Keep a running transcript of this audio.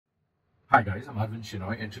Hi guys, I'm Arvind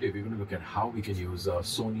Shinoy, and today we're going to look at how we can use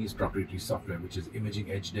Sony's proprietary software, which is Imaging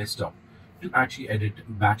Edge Desktop, to actually edit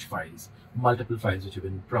batch files, multiple files which have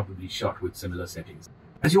been probably shot with similar settings.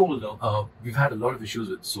 As you all know, we've had a lot of issues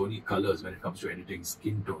with Sony colors when it comes to editing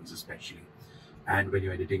skin tones especially. And when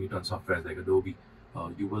you're editing it on software like Adobe,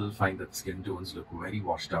 you will find that skin tones look very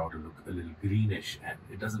washed out or look a little greenish, and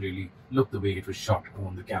it doesn't really look the way it was shot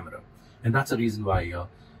on the camera. And that's the reason why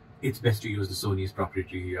it's best to use the Sony's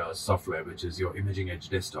proprietary software, which is your Imaging Edge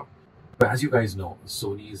Desktop. But as you guys know,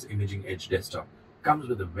 Sony's Imaging Edge Desktop comes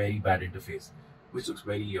with a very bad interface, which looks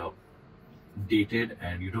very dated,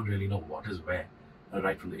 and you don't really know what is where,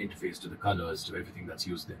 right from the interface to the colors to everything that's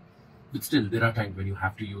used there. But still, there are times when you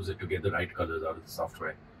have to use it to get the right colors out of the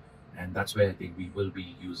software. And that's where I think we will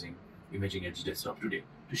be using Imaging Edge Desktop today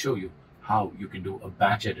to show you how you can do a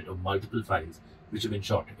batch edit of multiple files which have been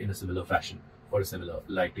shot in a similar fashion for a similar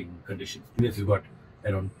lighting condition. Even if you've got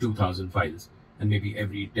around 2000 files and maybe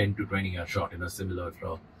every 10 to 20 are shot in a similar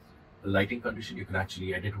lighting condition, you can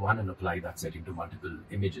actually edit one and apply that setting to multiple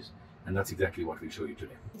images. And that's exactly what we'll show you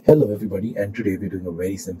today. Hello everybody, and today we're doing a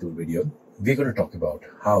very simple video. We're going to talk about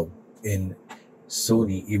how in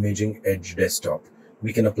Sony Imaging Edge Desktop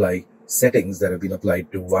we can apply settings that have been applied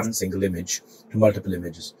to one single image to multiple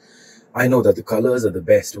images. I know that the colors are the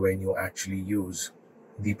best when you actually use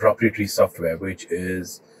the proprietary software, which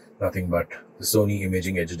is nothing but the Sony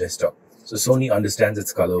Imaging Edge Desktop. So Sony understands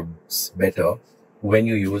its colors better when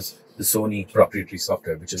you use the Sony proprietary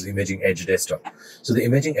software, which is Imaging Edge Desktop. So the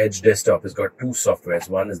Imaging Edge Desktop has got two softwares.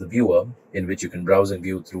 One is the viewer, in which you can browse and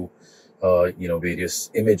view through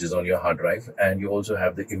various images on your hard drive, and you also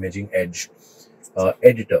have the Imaging Edge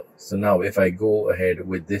editor. So now if I go ahead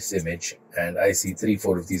with this image and I see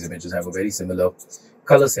 3-4 of these images have a very similar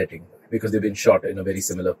color setting because they've been shot in a very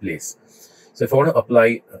similar place. So if I want to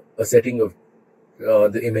apply a setting of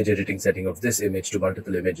the image editing setting of this image to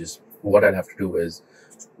multiple images, what I'll have to do is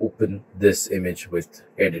open this image with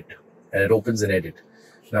edit, and it opens an edit.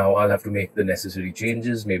 Now I'll have to make the necessary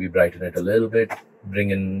changes, maybe brighten it a little bit, bring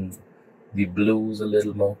in the blues a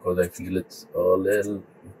little more because I feel it's a little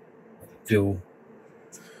too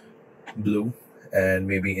blue, and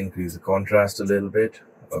maybe increase the contrast a little bit,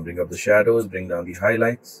 or bring up the shadows, bring down the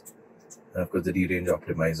highlights, and of course the derange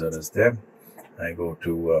optimizer is there. I go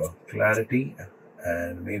to clarity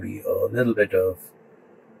and maybe a little bit of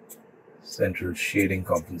central shading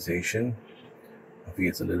compensation. If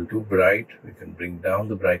it's a little too bright, we can bring down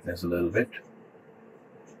the brightness a little bit,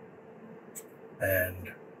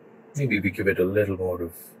 and maybe we give it a little more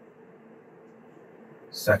of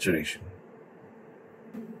saturation.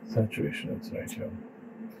 It's right here.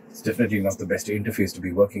 It's definitely not the best interface to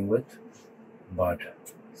be working with, but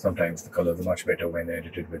sometimes the colors are much better when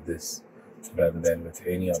edited with this rather than with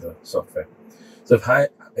any other software. So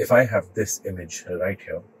if I have this image right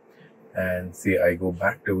here, and say I go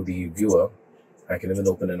back to the viewer, I can even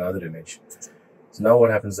open another image. So now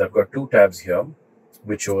what happens is I've got two tabs here,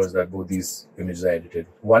 which shows that both these images are edited.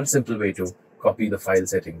 One simple way to copy the file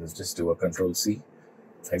settings is just do a Control-C.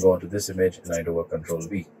 I go onto this image and I do a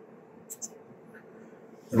Control-V.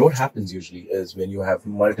 And what happens usually is when you have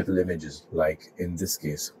multiple images, like in this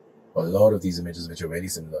case, a lot of these images which are very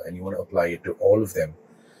similar, and you want to apply it to all of them,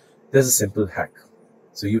 there's a simple hack.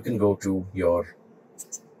 So you can go to your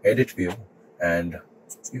edit view and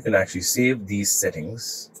you can actually save these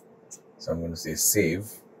settings. So I'm going to say save,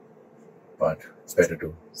 but it's better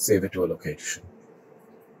to save it to a location.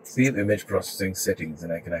 Save image processing settings,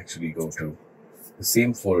 and I can actually go to the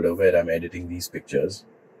same folder where I'm editing these pictures,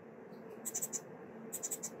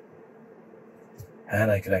 and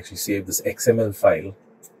I can actually save this XML file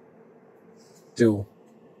to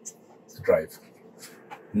the drive.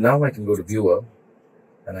 Now I can go to viewer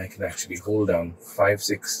and I can actually hold down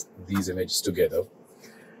 5-6 of these images together,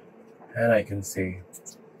 and I can say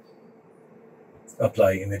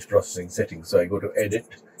apply image processing settings. So I go to edit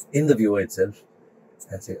in the viewer itself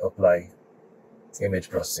and say apply image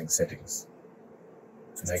processing settings,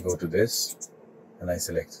 and I go to this and I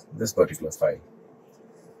select this particular file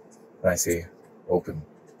and I say open.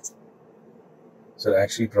 So it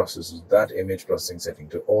actually processes that image processing setting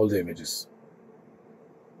to all the images.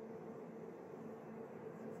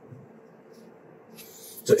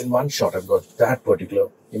 So in one shot, I've got that particular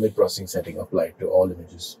image processing setting applied to all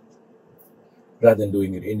images, rather than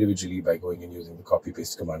doing it individually by going and using the copy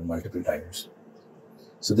paste command multiple times.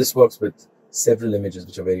 So this works with several images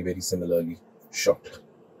which are very, very similarly shot.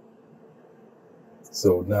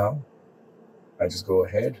 So now I just go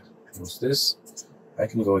ahead, close this. I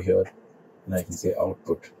can go here and I can say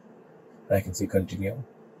output, and I can say continue.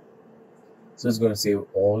 So it's going to save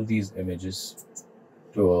all these images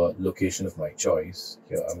to a location of my choice.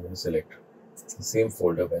 Here I'm going to select the same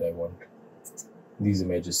folder where I want these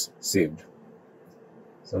images saved.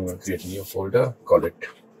 So I'm going to create a new folder, call it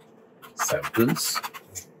samples,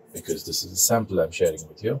 because this is a sample I'm sharing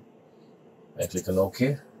with you. I click on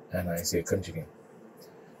OK and I say continue.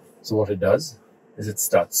 So what it does is it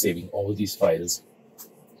starts saving all these files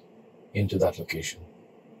into that location.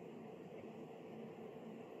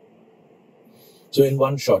 So in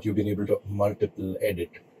one shot, you've been able to multiple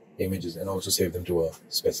edit images and also save them to a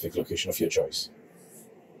specific location of your choice.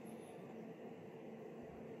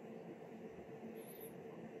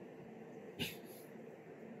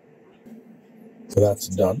 So that's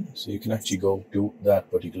done. So you can actually go to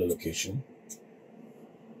that particular location.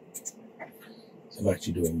 So I'm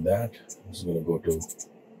actually doing that. I'm just going to go to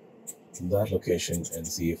that location and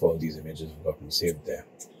see if all these images have gotten saved there.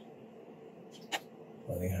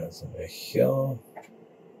 I think I have somewhere here.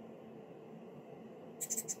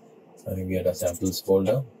 I think we had a samples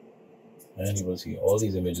folder, and you will see all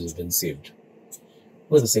these images have been saved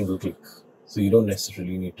with a single click. So you don't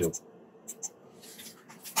necessarily need to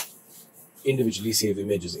individually save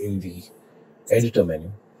images in the editor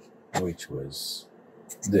menu, which was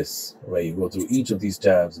this, where you go through each of these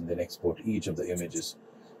tabs and then export each of the images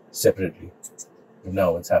separately. But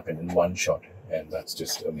now it's happened in one shot, and that's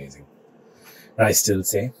just amazing. I still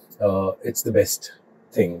say it's the best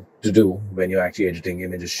thing to do when you're actually editing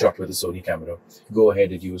images shot with a Sony camera. Go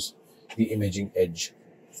ahead and use the Imaging Edge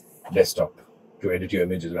Desktop to edit your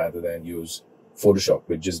images rather than use Photoshop,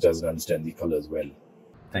 which just doesn't understand the colors well.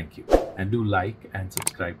 Thank you. And do like and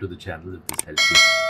subscribe to the channel if this helps you.